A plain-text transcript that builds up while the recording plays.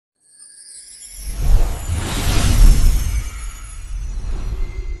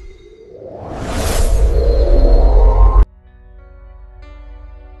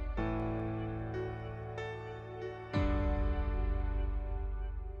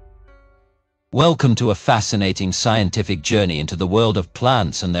Welcome to a fascinating scientific journey into the world of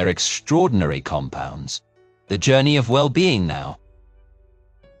plants and their extraordinary compounds. The journey of well-being now.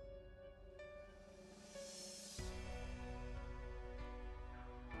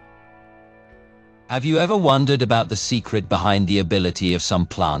 Have you ever wondered about the secret behind the ability of some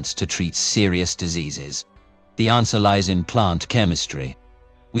plants to treat serious diseases? The answer lies in plant chemistry.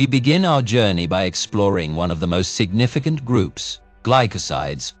 We begin our journey by exploring one of the most significant groups,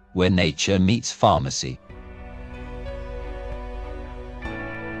 glycosides, where nature meets pharmacy.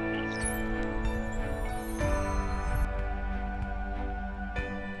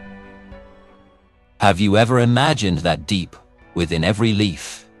 Have you ever imagined that deep within every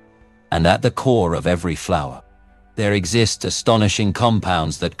leaf and at the core of every flower, there exist astonishing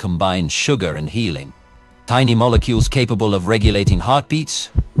compounds that combine sugar and healing? Tiny molecules capable of regulating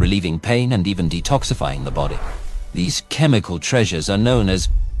heartbeats, relieving pain, and even detoxifying the body. These chemical treasures are known as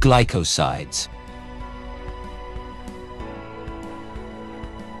glycosides.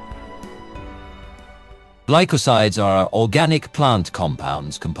 Glycosides are organic plant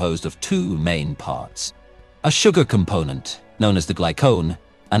compounds composed of two main parts: a sugar component, known as the glycone,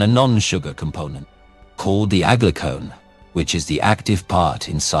 and a non-sugar component, called the aglycone, which is the active part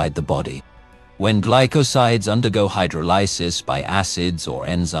inside the body. When glycosides undergo hydrolysis by acids or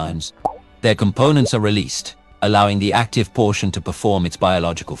enzymes, their components are released, allowing the active portion to perform its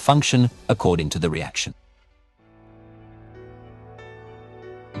biological function according to the reaction.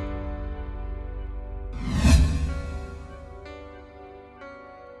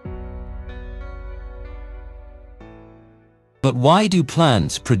 But why do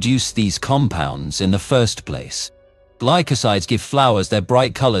plants produce these compounds in the first place? Glycosides give flowers their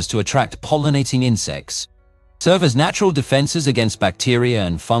bright colors to attract pollinating insects, serve as natural defenses against bacteria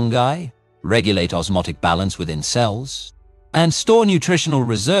and fungi, regulate osmotic balance within cells, and store nutritional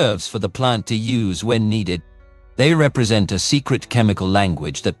reserves for the plant to use when needed. They represent a secret chemical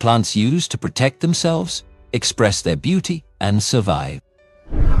language that plants use to protect themselves, express their beauty, and survive.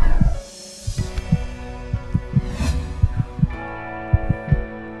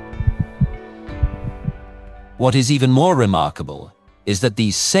 What is even more remarkable is that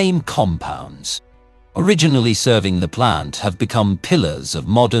these same compounds, originally serving the plant, have become pillars of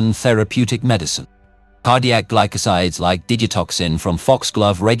modern therapeutic medicine. Cardiac glycosides like digitoxin from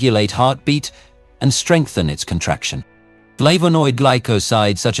foxglove regulate heartbeat and strengthen its contraction. Flavonoid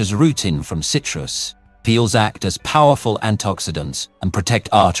glycosides such as rutin from citrus peels act as powerful antioxidants and protect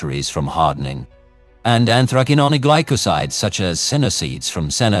arteries from hardening. And anthraquinonic glycosides such as senna seeds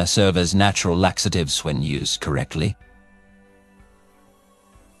from senna serve as natural laxatives when used correctly.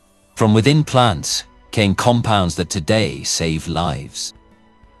 From within plants came compounds that today save lives.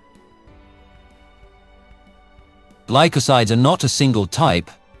 Glycosides are not a single type,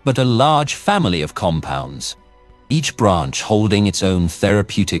 but a large family of compounds, each branch holding its own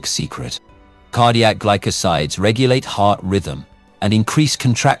therapeutic secret. Cardiac glycosides regulate heart rhythm and increase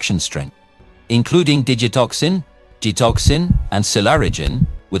contraction strength, including digitoxin, gitoxin, and silarigin,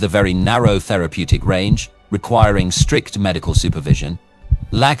 with a very narrow therapeutic range requiring strict medical supervision.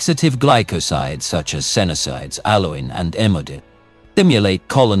 Laxative glycosides such as senosides, aloin, and imodin stimulate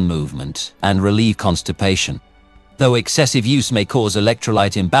colon movement and relieve constipation, though excessive use may cause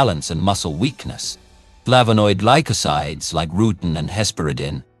electrolyte imbalance and muscle weakness. Flavonoid glycosides like rutin and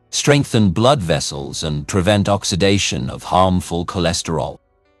hesperidin strengthen blood vessels and prevent oxidation of harmful cholesterol.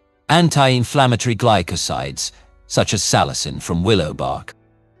 Anti-inflammatory glycosides, such as salicin from willow bark,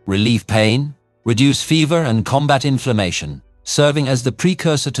 relieve pain, reduce fever, and combat inflammation, serving as the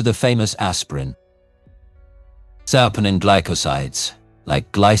precursor to the famous aspirin. Serpentine glycosides,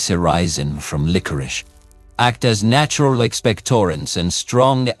 like glycyrrhizin from licorice, act as natural expectorants and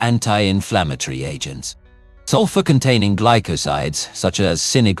strong anti-inflammatory agents. Sulfur-containing glycosides, such as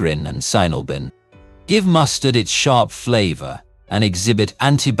sinigrin and cynolbin, give mustard its sharp flavor and exhibit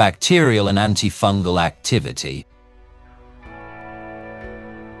antibacterial and antifungal activity.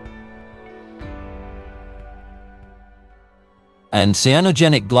 And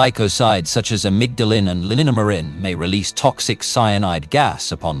cyanogenic glycosides such as amygdalin and lininamarine may release toxic cyanide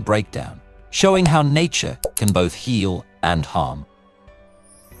gas upon breakdown, showing how nature can both heal and harm.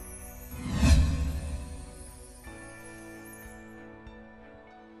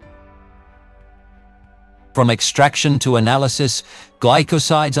 From extraction to analysis,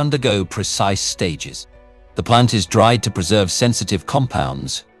 glycosides undergo precise stages. The plant is dried to preserve sensitive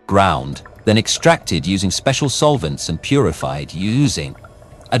compounds, ground, then extracted using special solvents and purified using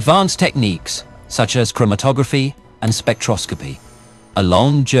advanced techniques such as chromatography and spectroscopy. A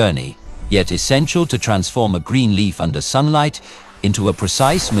long journey, yet essential to transform a green leaf under sunlight into a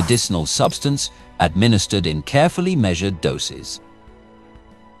precise medicinal substance administered in carefully measured doses.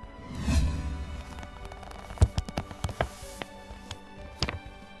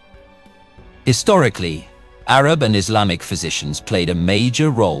 Historically, Arab and Islamic physicians played a major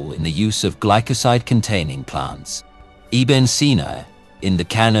role in the use of glycoside-containing plants. Ibn Sina, in the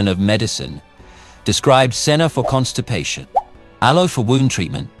Canon of Medicine, described senna for constipation, aloe for wound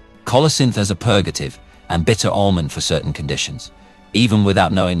treatment, colocynth as a purgative, and bitter almond for certain conditions, even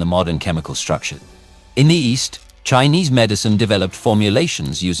without knowing the modern chemical structure. In the East, Chinese medicine developed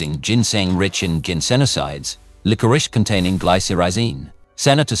formulations using ginseng rich in ginsenosides, licorice containing glycyrrhizine,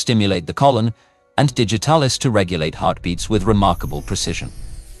 senna to stimulate the colon, and digitalis to regulate heartbeats with remarkable precision.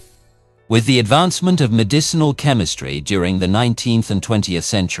 With the advancement of medicinal chemistry during the 19th and 20th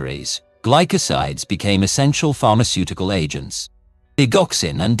centuries, glycosides became essential pharmaceutical agents.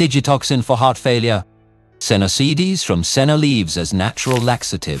 Digoxin and digitoxin for heart failure, senna seeds from senna leaves as natural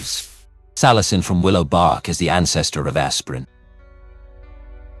laxatives, salicin from willow bark as the ancestor of aspirin.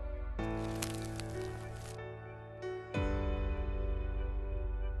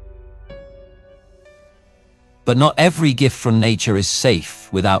 But not every gift from nature is safe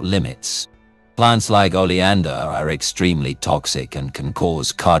without limits. Plants like oleander are extremely toxic and can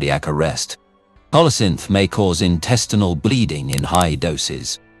cause cardiac arrest. Colocynth may cause intestinal bleeding in high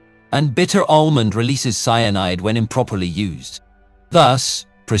doses. And bitter almond releases cyanide when improperly used. Thus,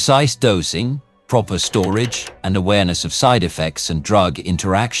 precise dosing, proper storage, and awareness of side effects and drug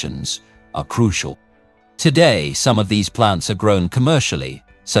interactions are crucial. Today, some of these plants are grown commercially,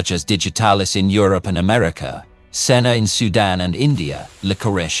 such as digitalis in Europe and America, senna in Sudan and India,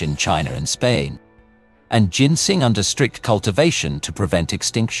 licorice in China and Spain, and ginseng under strict cultivation to prevent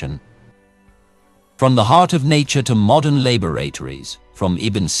extinction. From the heart of nature to modern laboratories, from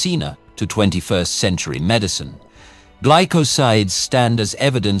Ibn Sina to 21st century medicine, glycosides stand as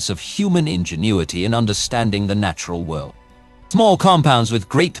evidence of human ingenuity in understanding the natural world. Small compounds with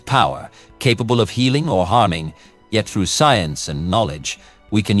great power, capable of healing or harming, yet through science and knowledge,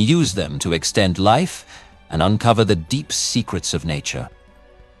 we can use them to extend life and uncover the deep secrets of nature.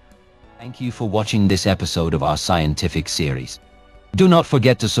 Thank you for watching this episode of our scientific series. Do not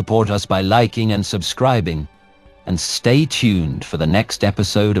forget to support us by liking and subscribing, and stay tuned for the next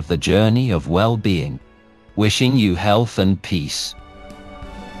episode of the Journey of Well-Being. Wishing you health and peace.